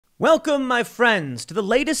Welcome, my friends, to the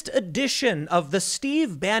latest edition of the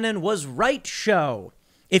Steve Bannon Was Right show.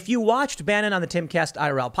 If you watched Bannon on the Timcast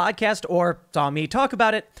IRL podcast or saw me talk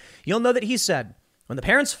about it, you'll know that he said, when the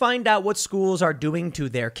parents find out what schools are doing to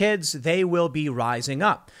their kids, they will be rising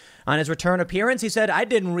up. On his return appearance, he said, I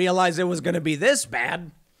didn't realize it was going to be this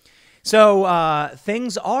bad. So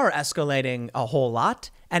things are escalating a whole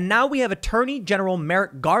lot. And now we have Attorney General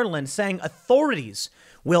Merrick Garland saying authorities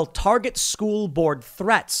will target school board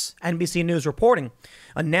threats. NBC News reporting.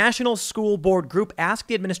 A national school board group asked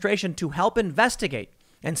the administration to help investigate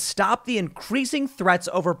and stop the increasing threats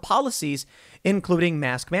over policies, including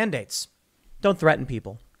mask mandates. Don't threaten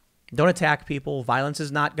people. Don't attack people. Violence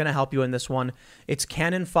is not going to help you in this one. It's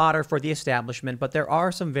cannon fodder for the establishment, but there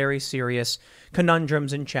are some very serious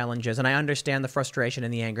conundrums and challenges. And I understand the frustration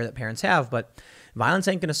and the anger that parents have, but violence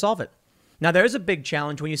ain't going to solve it. Now, there is a big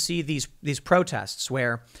challenge when you see these protests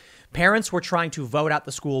where parents were trying to vote out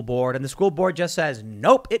the school board and the school board just says,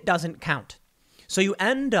 nope, it doesn't count. So you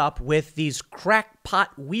end up with these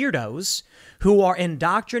crackpot weirdos who are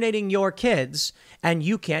indoctrinating your kids and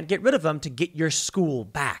you can't get rid of them to get your school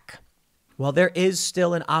back. Well, there is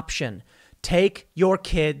still an option. Take your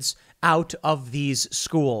kids out of these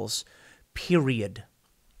schools, period.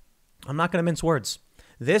 I'm not going to mince words.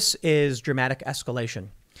 This is dramatic escalation.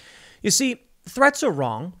 You see, threats are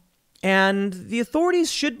wrong, and the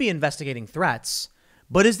authorities should be investigating threats.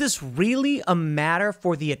 But is this really a matter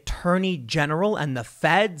for the Attorney General and the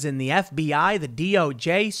feds and the FBI, the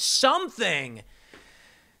DOJ?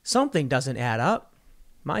 Something doesn't add up.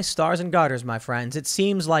 My stars and garters, my friends. It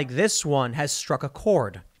seems like this one has struck a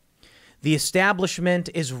chord. The establishment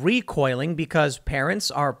is recoiling because parents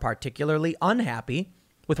are particularly unhappy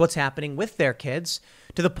with what's happening with their kids,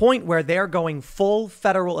 to the point where they're going full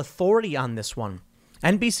federal authority on this one.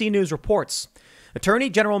 NBC News reports, Attorney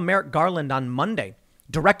General Merrick Garland on Monday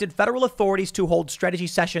directed federal authorities to hold strategy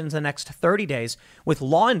sessions in the next 30 days with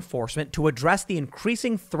law enforcement to address the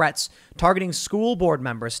increasing threats targeting school board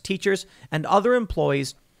members, teachers, and other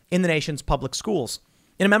employees in the nation's public schools.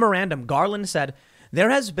 In a memorandum, Garland said, there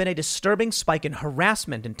has been a disturbing spike in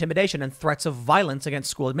harassment, intimidation, and threats of violence against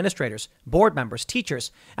school administrators, board members,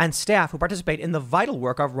 teachers, and staff who participate in the vital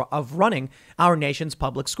work of running our nation's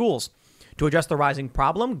public schools. To address the rising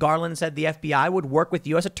problem, Garland said the FBI would work with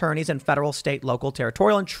U.S. attorneys and federal, state, local,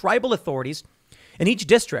 territorial, and tribal authorities in each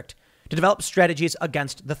district to develop strategies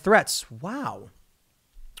against the threats. Wow.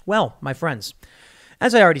 Well, my friends,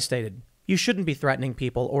 as I already stated, you shouldn't be threatening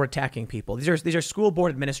people or attacking people. These are school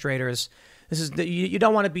board administrators. You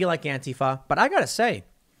don't want to be like Antifa, but I got to say,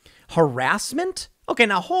 harassment? Okay,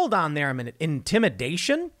 now hold on there a minute.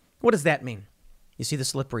 Intimidation? What does that mean? You see the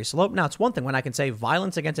slippery slope? Now, it's one thing when I can say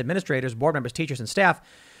violence against administrators, board members, teachers, and staff.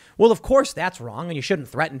 Well, of course, that's wrong, and you shouldn't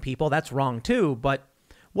threaten people. That's wrong, too. But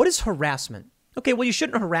what is harassment? Okay, well, you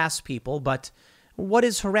shouldn't harass people, but what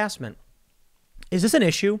is harassment? Is this an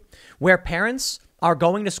issue where parents are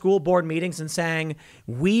going to school board meetings and saying,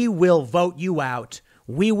 we will vote you out.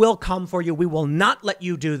 We will come for you. We will not let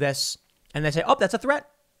you do this. And they say, oh, that's a threat.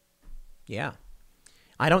 Yeah.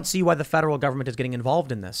 I don't see why the federal government is getting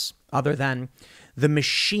involved in this other than the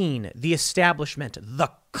machine, the establishment,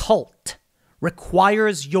 the cult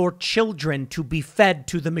requires your children to be fed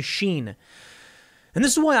to the machine. And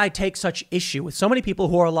this is why I take such issue with so many people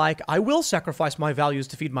who are like, I will sacrifice my values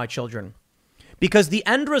to feed my children. Because the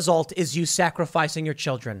end result is you sacrificing your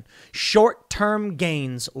children. Short-term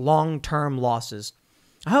gains, long-term losses.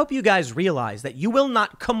 I hope you guys realize that you will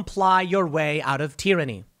not comply your way out of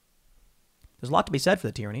tyranny. There's a lot to be said for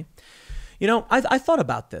the tyranny. You know, I thought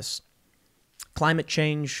about this. Climate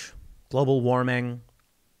change, global warming,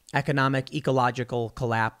 economic, ecological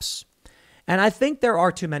collapse. And I think there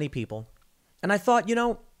are too many people. And I thought,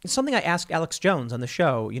 it's something I asked Alex Jones on the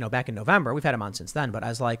show, back in November. We've had him on since then. But I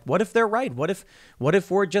was like, what if they're right? What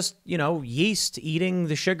if we're just, yeast eating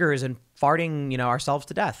the sugars and farting, ourselves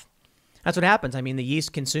to death? That's what happens. I mean, the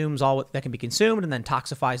yeast consumes all that can be consumed and then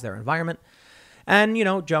toxifies their environment. And,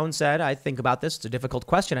 Jones said, I think about this. It's a difficult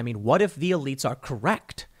question. I mean, what if the elites are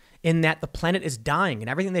correct in that the planet is dying and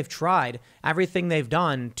everything they've tried, everything they've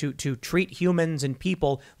done to treat humans and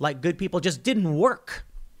people like good people just didn't work?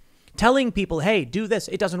 Telling people, hey, do this,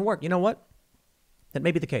 it doesn't work. You know what? That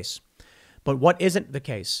may be the case. But what isn't the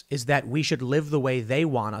case is that we should live the way they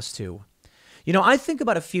want us to. I think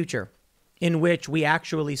about a future in which we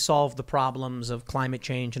actually solve the problems of climate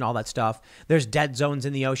change and all that stuff. There's dead zones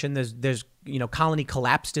in the ocean. There's colony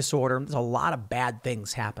collapse disorder. There's a lot of bad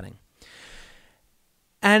things happening.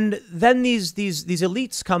 And then these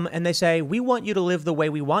elites come and they say, we want you to live the way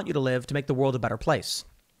we want you to live to make the world a better place.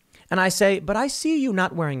 And I say, but I see you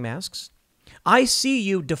not wearing masks. I see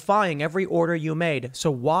you defying every order you made.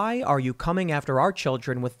 So why are you coming after our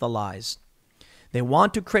children with the lies? They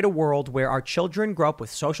want to create a world where our children grow up with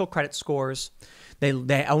social credit scores.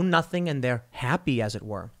 They own nothing and they're happy, as it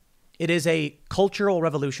were. It is a cultural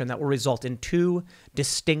revolution that will result in two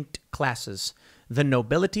distinct classes: the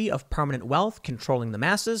nobility of permanent wealth controlling the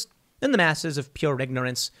masses, and the masses of pure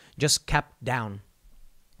ignorance just kept down.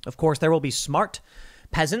 Of course, there will be smart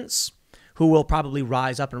peasants who will probably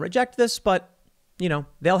rise up and reject this, but,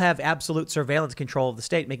 they'll have absolute surveillance control of the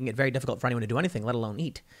state, making it very difficult for anyone to do anything, let alone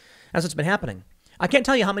eat. That's what's been happening. I can't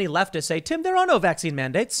tell you how many leftists say, Tim, there are no vaccine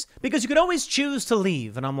mandates because you could always choose to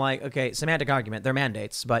leave. And I'm like, okay, semantic argument, they're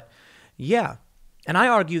mandates. But yeah, and I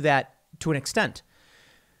argue that to an extent.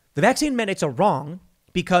 The vaccine mandates are wrong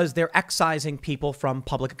because they're excising people from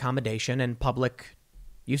public accommodation and public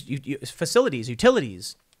facilities,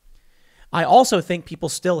 utilities. I also think people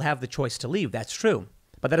still have the choice to leave. That's true.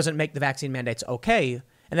 But that doesn't make the vaccine mandates okay.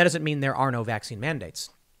 And that doesn't mean there are no vaccine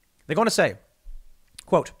mandates. They're going to say,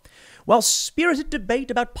 quote, while spirited debate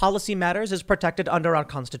about policy matters is protected under our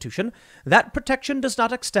Constitution, that protection does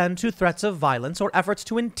not extend to threats of violence or efforts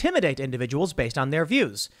to intimidate individuals based on their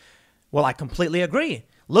views. Well, I completely agree.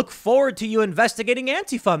 Look forward to you investigating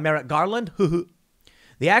Antifa, Merrick Garland.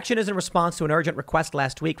 The action is in response to an urgent request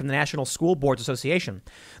last week from the National School Boards Association.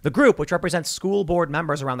 The group, which represents school board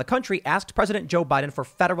members around the country, asked President Joe Biden for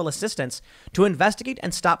federal assistance to investigate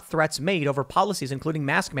and stop threats made over policies, including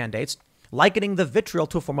mask mandates, likening the vitriol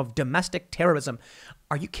to a form of domestic terrorism.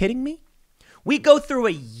 Are you kidding me? We go through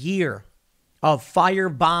a year of fire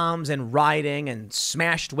bombs and rioting and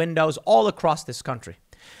smashed windows all across this country.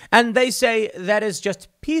 And they say that is just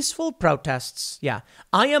peaceful protests. Yeah,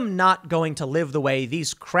 I am not going to live the way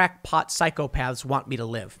these crackpot psychopaths want me to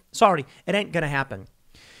live. Sorry, it ain't going to happen.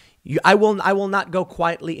 I will not go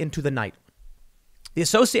quietly into the night. The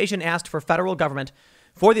association asked for the federal government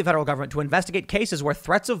to investigate cases where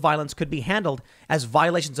threats of violence could be handled as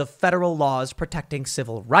violations of federal laws protecting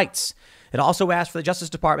civil rights. It also asked for the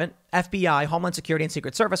Justice Department, FBI, Homeland Security, and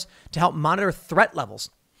Secret Service to help monitor threat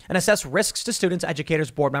levels and assess risks to students, educators,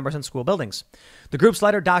 board members, and school buildings. The group's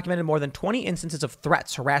letter documented more than 20 instances of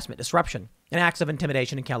threats, harassment, disruption, and acts of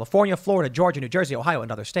intimidation in California, Florida, Georgia, New Jersey, Ohio,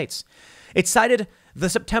 and other states. It cited the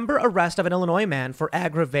September arrest of an Illinois man for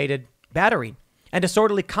aggravated battery and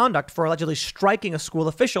disorderly conduct for allegedly striking a school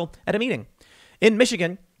official at a meeting. In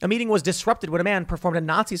Michigan, a meeting was disrupted when a man performed a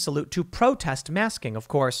Nazi salute to protest masking. Of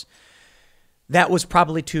course, that was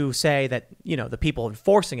probably to say that, the people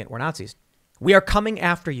enforcing it were Nazis. We are coming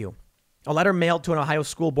after you. A letter mailed to an Ohio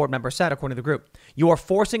school board member said, according to the group, you are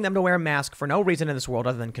forcing them to wear a mask for no reason in this world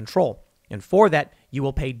other than control. And for that, you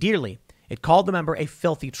will pay dearly. It called the member a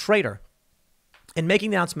filthy traitor. In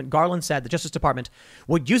making the announcement, Garland said the Justice Department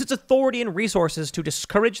would use its authority and resources to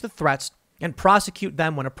discourage the threats and prosecute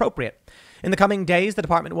them when appropriate. In the coming days, the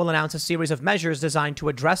department will announce a series of measures designed to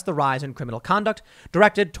address the rise in criminal conduct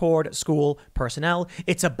directed toward school personnel.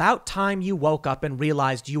 It's about time you woke up and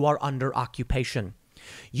realized you are under occupation.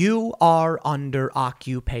 You are under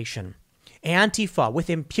occupation. Antifa, with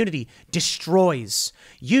impunity, destroys.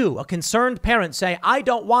 You, a concerned parent, say, I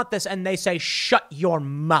don't want this, and they say, shut your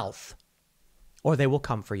mouth, or they will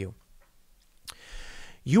come for you.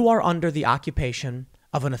 You are under the occupation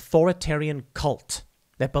of an authoritarian cult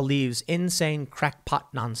that believes insane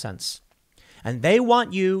crackpot nonsense. And they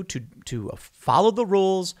want you to follow the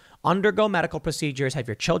rules, undergo medical procedures, have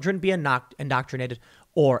your children be indoctrinated,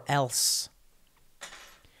 or else.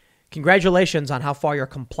 Congratulations on how far your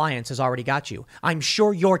compliance has already got you. I'm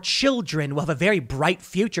sure your children will have a very bright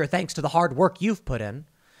future thanks to the hard work you've put in.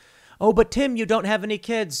 Oh, but Tim, you don't have any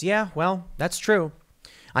kids. Yeah, well, that's true.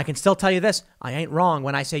 I can still tell you this. I ain't wrong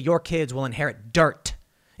when I say your kids will inherit dirt.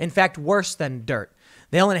 In fact, worse than dirt.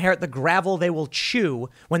 They'll inherit the gravel they will chew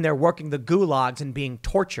when they're working the gulags and being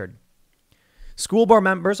tortured. School board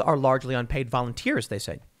members are largely unpaid volunteers, they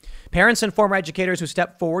say. Parents and former educators who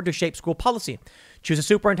step forward to shape school policy, choose a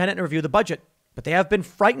superintendent and review the budget. But they have been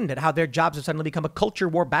frightened at how their jobs have suddenly become a culture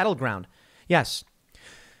war battleground. Yes,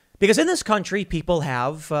 because in this country, people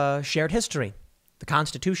have shared history. The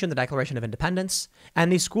Constitution, the Declaration of Independence,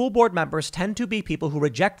 and these school board members tend to be people who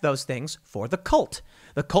reject those things for the cult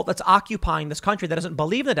that's occupying this country that doesn't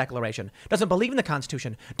believe in the Declaration, doesn't believe in the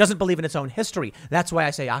Constitution, doesn't believe in its own history. That's why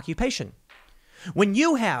I say occupation. When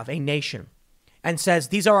you have a nation and says,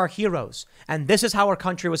 these are our heroes, and this is how our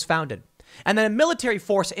country was founded, and then a military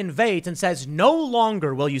force invades and says, no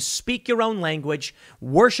longer will you speak your own language,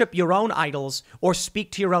 worship your own idols, or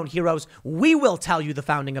speak to your own heroes, we will tell you the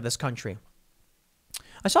founding of this country.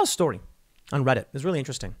 I saw a story on Reddit. It was really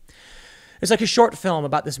interesting. It's like a short film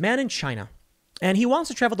about this man in China. And he wants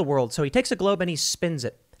to travel the world, so he takes a globe and he spins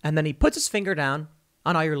it. And then he puts his finger down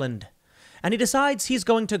on Ireland. And he decides he's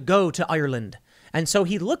going to go to Ireland. And so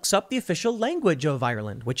he looks up the official language of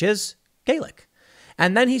Ireland, which is Gaelic.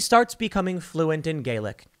 And then he starts becoming fluent in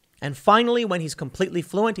Gaelic. And finally, when he's completely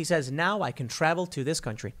fluent, he says, now I can travel to this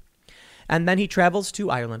country. And then he travels to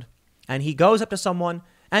Ireland. And he goes up to someone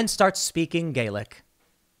and starts speaking Gaelic.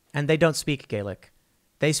 And they don't speak Gaelic.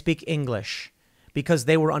 They speak English because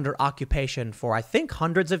they were under occupation for, I think,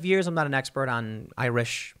 hundreds of years. I'm not an expert on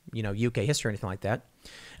Irish, UK history or anything like that.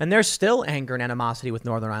 And there's still anger and animosity with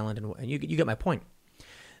Northern Ireland. And you get my point.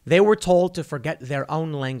 They were told to forget their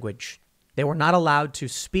own language. They were not allowed to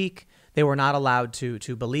speak. They were not allowed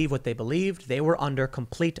to believe what they believed. They were under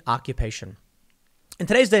complete occupation. In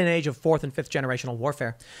today's day and age of fourth and fifth generational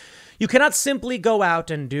warfare, you cannot simply go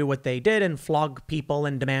out and do what they did and flog people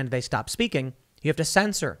and demand they stop speaking. You have to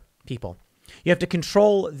censor people. You have to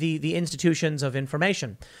control the institutions of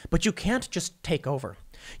information. But you can't just take over.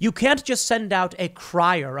 You can't just send out a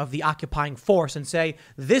crier of the occupying force and say,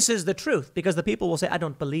 this is the truth, because the people will say, I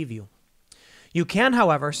don't believe you. You can,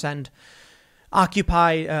 however, send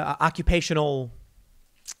occupational,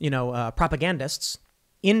 propagandists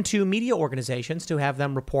into media organizations to have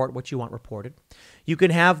them report what you want reported. You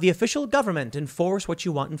can have the official government enforce what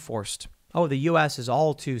you want enforced. Oh, the U.S. is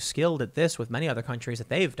all too skilled at this with many other countries that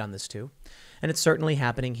they've done this to. And it's certainly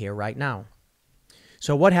happening here right now.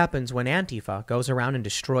 So what happens when Antifa goes around and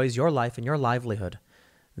destroys your life and your livelihood?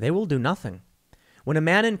 They will do nothing. When a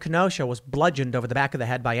man in Kenosha was bludgeoned over the back of the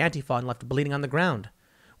head by Antifa and left bleeding on the ground,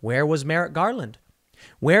 where was Merrick Garland?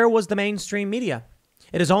 Where was the mainstream media?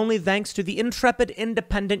 It is only thanks to the intrepid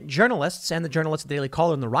independent journalists and the journalists at the Daily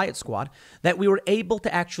Caller and the Riot Squad that we were able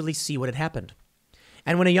to actually see what had happened.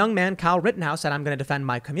 And when a young man, Kyle Rittenhouse, said, I'm going to defend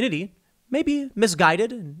my community, maybe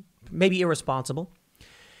misguided and maybe irresponsible,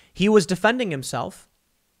 he was defending himself,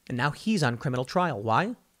 and now he's on criminal trial.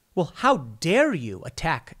 Why? Well, how dare you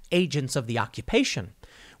attack agents of the occupation?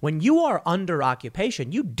 When you are under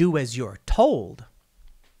occupation, you do as you're told.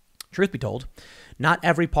 Truth be told, not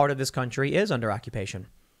every part of this country is under occupation.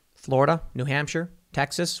 Florida, New Hampshire,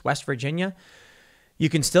 Texas, West Virginia, you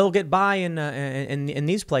can still get by in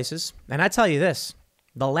these places. And I tell you this,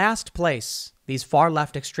 the last place these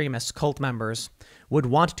far-left extremist cult members would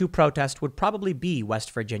want to protest would probably be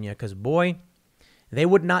West Virginia, because, boy, they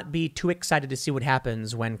would not be too excited to see what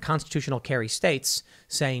happens when constitutional carry states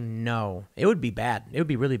say no. It would be bad. It would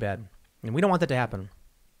be really bad. And we don't want that to happen.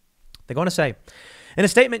 They're going to say, in a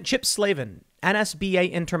statement, Chip Slavin,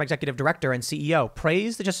 NSBA interim executive director and CEO,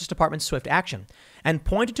 praised the Justice Department's swift action and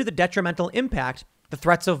pointed to the detrimental impact the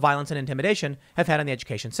threats of violence and intimidation have had on the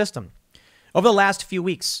education system. Over the last few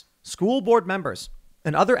weeks, school board members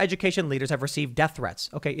and other education leaders have received death threats.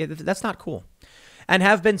 Okay, that's not cool. And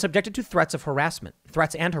have been subjected to threats and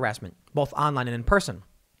harassment, both online and in person.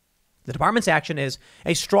 The department's action is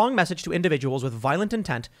a strong message to individuals with violent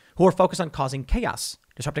intent who are focused on causing chaos,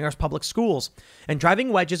 disrupting our public schools, and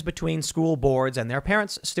driving wedges between school boards and their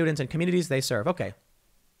parents, students, and communities they serve. Okay,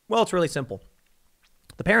 well, it's really simple.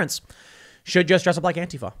 The parents should just dress up like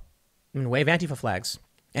Antifa and wave Antifa flags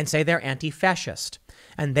and say they're anti-fascist.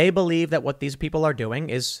 And they believe that what these people are doing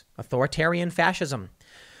is authoritarian fascism.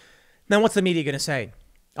 Then what's the media going to say?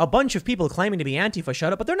 A bunch of people claiming to be Antifa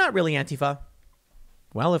showed up, but they're not really Antifa.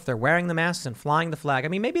 Well, if they're wearing the masks and flying the flag, I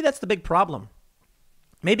mean, maybe that's the big problem.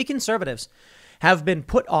 Maybe conservatives have been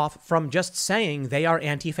put off from just saying they are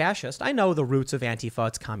anti-fascist. I know the roots of Antifa,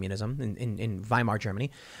 it's communism in Weimar,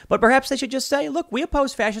 Germany. But perhaps they should just say, look, we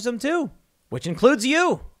oppose fascism too, which includes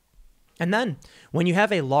you. And then when you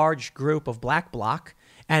have a large group of black bloc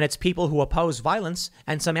and it's people who oppose violence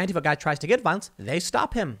and some Antifa guy tries to get violence, they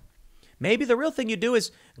stop him. Maybe the real thing you do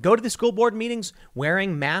is go to the school board meetings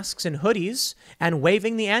wearing masks and hoodies and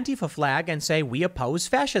waving the Antifa flag and say, we oppose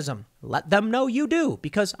fascism. Let them know you do,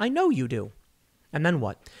 because I know you do. And then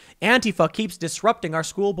what? Antifa keeps disrupting our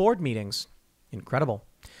school board meetings. Incredible.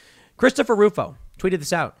 Christopher Rufo tweeted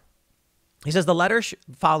this out. He says the letter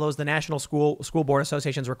follows the National School Board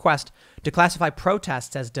Association's request to classify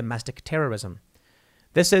protests as domestic terrorism.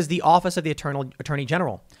 This is the Office of the Attorney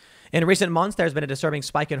General. In recent months, there's been a disturbing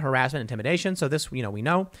spike in harassment and intimidation. So this, we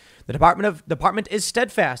know. The department is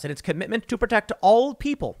steadfast in its commitment to protect all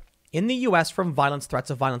people in the U.S. from violence, threats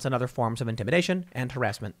of violence, and other forms of intimidation and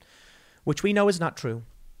harassment, which we know is not true.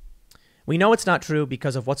 We know it's not true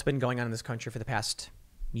because of what's been going on in this country for the past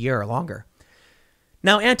year or longer.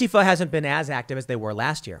 Now, Antifa hasn't been as active as they were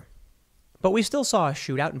last year, but we still saw a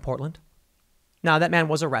shootout in Portland. Now, that man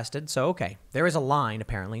was arrested, so okay, there is a line,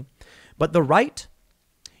 apparently. But the right,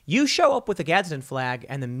 you show up with the Gadsden flag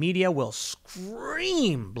and the media will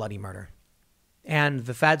scream bloody murder. and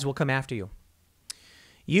the feds will come after you.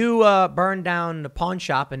 You burn down a pawn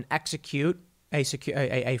shop and execute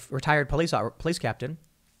a retired police captain.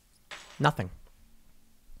 Nothing.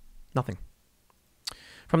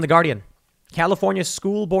 From The Guardian, California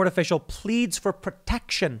school board official pleads for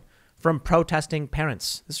protection from protesting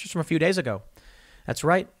parents. This is from a few days ago. That's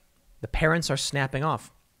right. The parents are snapping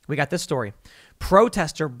off. We got this story.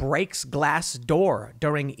 Protester breaks glass door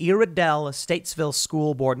during Iredell Statesville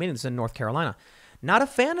school board meetings in North Carolina. Not a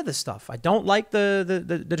fan of this stuff. I don't like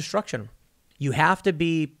the destruction. You have to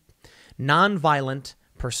be nonviolent,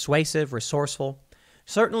 persuasive, resourceful.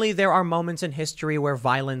 Certainly, there are moments in history where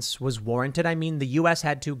violence was warranted. I mean, the U.S.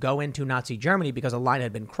 had to go into Nazi Germany because a line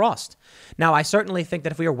had been crossed. Now, I certainly think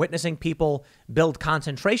that if we were witnessing people build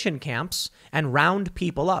concentration camps and round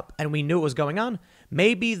people up and we knew what was going on,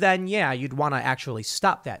 maybe then, yeah, you'd want to actually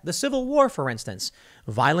stop that. The Civil War, for instance,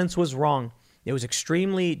 violence was wrong. It was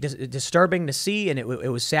extremely disturbing to see, and it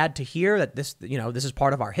was sad to hear that this is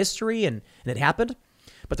part of our history and it happened.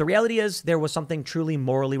 But the reality is there was something truly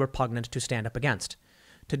morally repugnant to stand up against.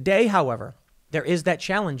 Today, however, there is that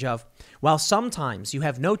challenge of, while sometimes you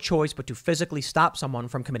have no choice but to physically stop someone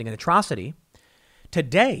from committing an atrocity,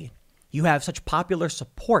 today you have such popular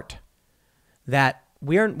support that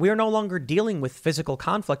we're no longer dealing with physical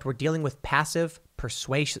conflict. We're dealing with passive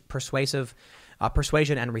persuasion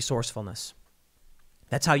and resourcefulness.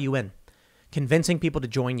 That's how you win. Convincing people to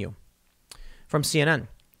join you. From CNN,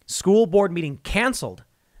 school board meeting canceled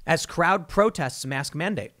as crowd protests mask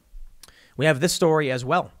mandate. We have this story as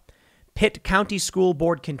well. Pitt County School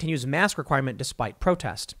Board continues mask requirement despite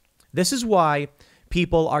protest. This is why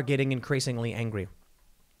people are getting increasingly angry.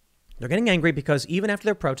 They're getting angry because even after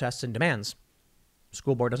their protests and demands,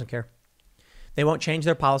 school board doesn't care. They won't change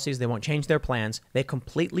their policies. They won't change their plans. They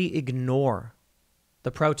completely ignore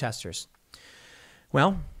the protesters.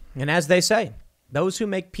 Well, and as they say, those who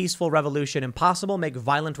make peaceful revolution impossible make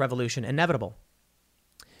violent revolution inevitable.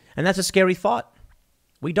 And that's a scary thought.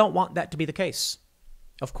 We don't want that to be the case.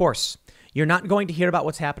 Of course, you're not going to hear about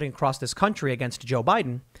what's happening across this country against Joe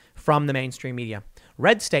Biden from the mainstream media.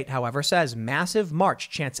 Red State, however, says massive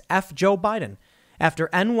march chants F Joe Biden after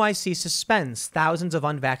NYC suspends thousands of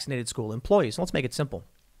unvaccinated school employees. Let's make it simple.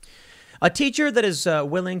 A teacher that is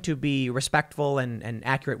willing to be respectful and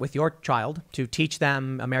accurate with your child to teach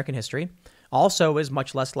them American history also is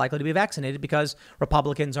much less likely to be vaccinated because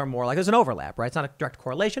Republicans are more like, there's an overlap, right? It's not a direct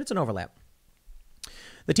correlation, it's an overlap.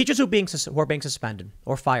 The teachers who are being suspended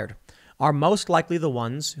or fired are most likely the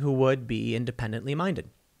ones who would be independently minded.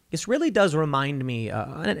 This really does remind me,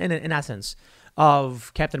 in essence,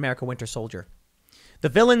 of Captain America Winter Soldier. The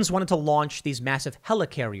villains wanted to launch these massive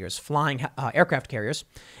helicarriers, flying aircraft carriers,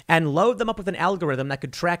 and load them up with an algorithm that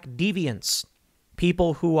could track deviants,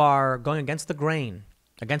 people who are going against the grain,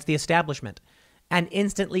 against the establishment, and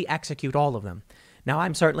instantly execute all of them. Now,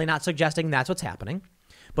 I'm certainly not suggesting that's what's happening,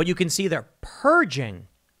 but you can see they're purging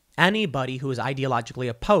anybody who is ideologically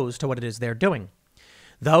opposed to what it is they're doing.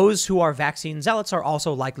 Those who are vaccine zealots are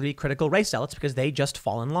also likely to be critical race zealots because they just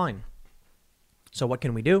fall in line. So what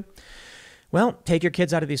can we do? Well, take your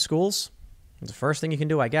kids out of these schools. It's the first thing you can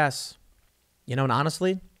do, I guess. And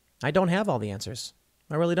honestly, I don't have all the answers.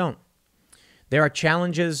 I really don't. There are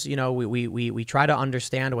challenges. We try to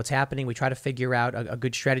understand what's happening. We try to figure out a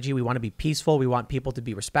good strategy. We want to be peaceful. We want people to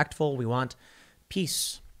be respectful. We want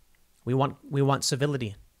peace. We want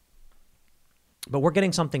civility. But we're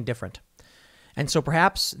getting something different. And so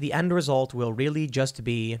perhaps the end result will really just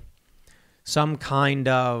be some kind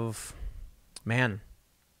of,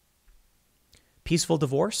 peaceful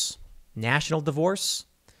divorce, national divorce,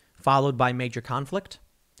 followed by major conflict.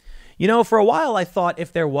 For a while, I thought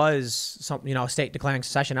if there was a state declaring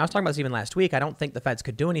secession, I was talking about this even last week, I don't think the feds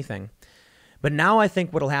could do anything. But now I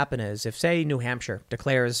think what'll happen is if, say, New Hampshire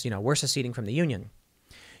declares, we're seceding from the Union,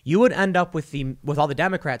 you would end up with all the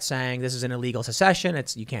Democrats saying this is an illegal secession,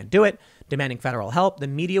 you can't do it, demanding federal help. The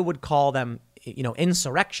media would call them,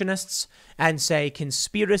 insurrectionists and say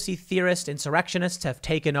conspiracy theorist insurrectionists have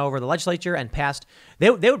taken over the legislature and passed. They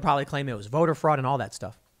would probably claim it was voter fraud and all that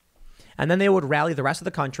stuff. And then they would rally the rest of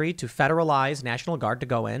the country to federalize National Guard to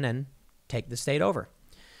go in and take the state over.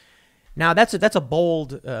 Now, that's a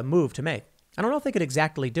bold move to make. I don't know if they could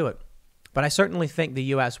exactly do it, but I certainly think the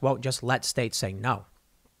U.S. won't just let states say no.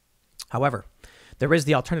 However, there is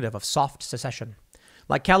the alternative of soft secession,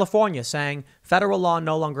 like California saying federal law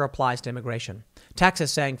no longer applies to immigration,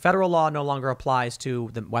 Texas saying federal law no longer applies to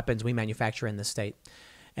the weapons we manufacture in this state,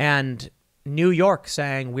 and New York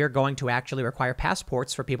saying we're going to actually require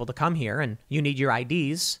passports for people to come here and you need your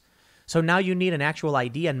IDs. So now you need an actual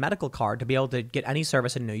ID and medical card to be able to get any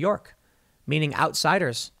service in New York, meaning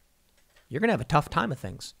outsiders you're going to have a tough time of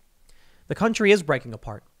things. The country is breaking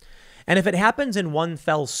apart. And if it happens in one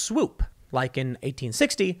fell swoop, like in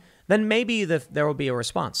 1860, then maybe there will be a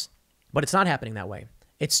response. But it's not happening that way.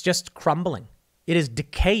 It's just crumbling. It is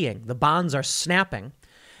decaying. The bonds are snapping,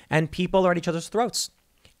 and people are at each other's throats.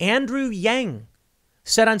 Andrew Yang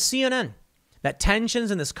said on CNN that tensions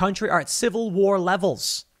in this country are at Civil War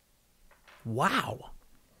levels. Wow.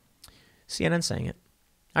 CNN saying it.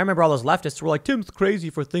 I remember all those leftists were like, Tim's crazy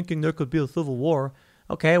for thinking there could be a civil war.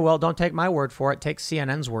 Okay, well, don't take my word for it. Take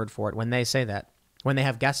CNN's word for it when they say that, when they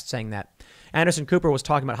have guests saying that. Anderson Cooper was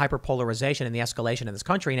talking about hyperpolarization and the escalation in this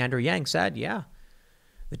country, and Andrew Yang said, yeah,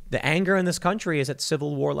 the anger in this country is at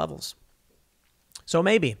Civil War levels. So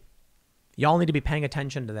maybe y'all need to be paying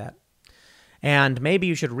attention to that. And maybe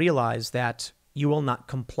you should realize that you will not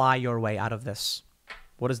comply your way out of this.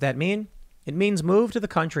 What does that mean? It means move to the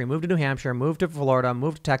country, move to New Hampshire, move to Florida,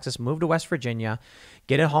 move to Texas, move to West Virginia,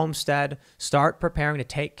 get a homestead, start preparing to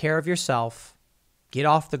take care of yourself, get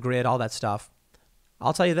off the grid, all that stuff.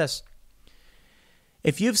 I'll tell you this.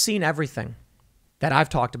 If you've seen everything that I've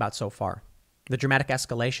talked about so far, the dramatic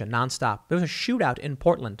escalation, nonstop, there was a shootout in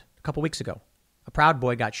Portland a couple weeks ago. A Proud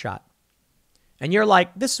Boy got shot. And you're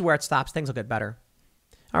like, this is where it stops. Things will get better.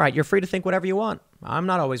 All right, you're free to think whatever you want. I'm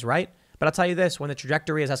not always right. But I'll tell you this, when the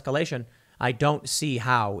trajectory is escalation, I don't see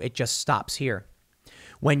how it just stops here.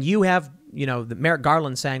 When you have, the Merrick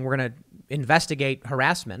Garland saying we're going to investigate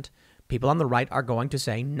harassment, people on the right are going to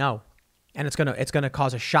say no. And it's going to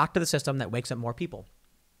cause a shock to the system that wakes up more people.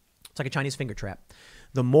 It's like a Chinese finger trap.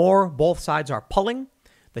 The more both sides are pulling,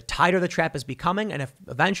 the tighter the trap is becoming. And if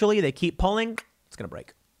eventually they keep pulling, it's going to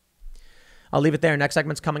break. I'll leave it there. Next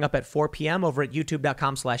segment's coming up at 4 p.m. over at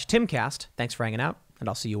youtube.com/Timcast. Thanks for hanging out, and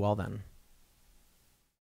I'll see you all then.